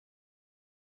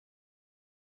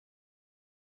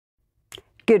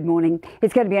Good morning.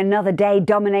 It's going to be another day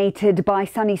dominated by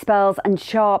sunny spells and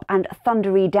sharp and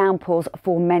thundery downpours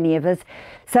for many of us.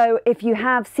 So if you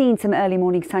have seen some early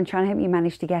morning sunshine, I hope you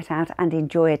managed to get out and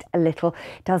enjoy it a little.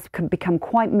 It does become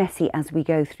quite messy as we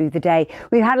go through the day.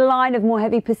 We've had a line of more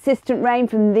heavy persistent rain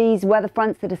from these weather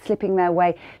fronts that are slipping their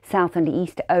way south and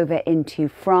east over into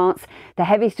France. The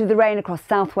heaviest of the rain across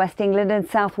southwest England and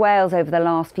South Wales over the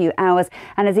last few hours.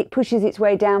 And as it pushes its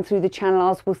way down through the Channel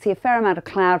Islands, we'll see a fair amount of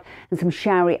cloud and some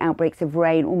showery outbreaks of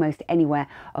rain almost anywhere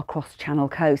across Channel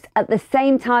Coast. At the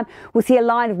same time, we'll see a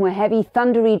line of more heavy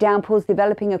thundery downpours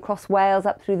developing across Wales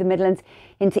up through the Midlands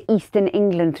into eastern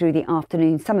England through the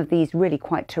afternoon. Some of these really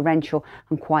quite torrential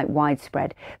and quite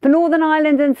widespread. For Northern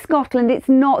Ireland and Scotland, it's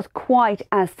not quite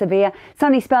as severe.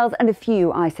 Sunny spells and a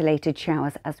few isolated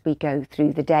showers as we go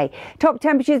through the day. Top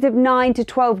temperatures of 9 to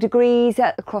 12 degrees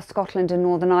across Scotland and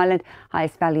Northern Ireland.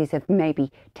 Highest values of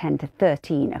maybe 10 to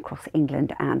 13 across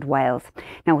England and Wales.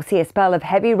 Now we'll see a spell of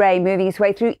heavy rain moving its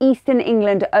way through eastern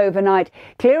England overnight.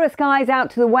 Clearer skies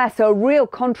out to the west, so a real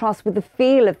contrast with the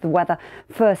feel of the weather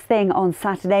first thing on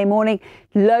Saturday morning.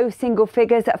 Low single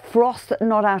figures, frost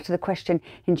not out of the question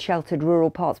in sheltered rural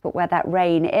parts, but where that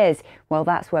rain is, well,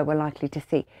 that's where we're likely to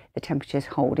see the temperatures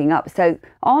holding up. So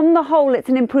on the whole, it's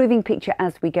an improving picture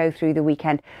as we go through the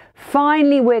weekend.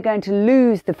 Finally, we're going to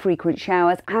lose the frequent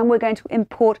showers and we're going to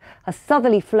import a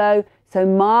southerly flow. So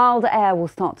mild air will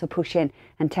start to push in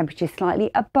and temperatures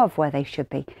slightly above where they should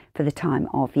be for the time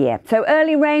of year. So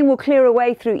early rain will clear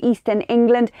away through eastern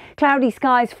England. Cloudy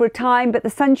skies for a time, but the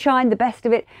sunshine, the best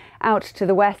of it, out to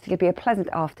the west. It'll be a pleasant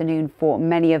afternoon for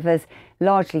many of us.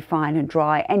 Largely fine and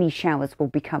dry. Any showers will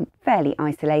become fairly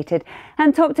isolated.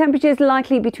 And top temperatures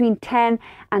likely between 10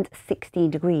 and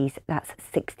 16 degrees. That's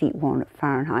 61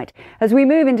 Fahrenheit. As we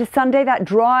move into Sunday, that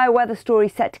drier weather story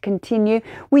set to continue.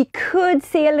 We could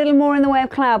see a little more in the way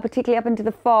of cloud, particularly up into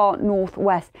the far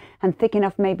northwest, and thick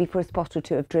enough maybe for a spot or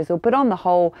two of drizzle. But on the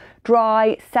whole,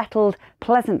 dry, settled,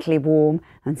 pleasantly warm,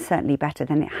 and certainly better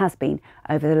than it has been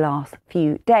over the last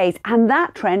few days. And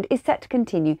that trend is set to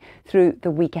continue through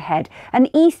the week ahead. An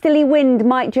easterly wind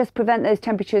might just prevent those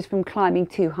temperatures from climbing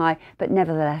too high, but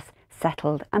nevertheless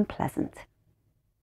settled and pleasant.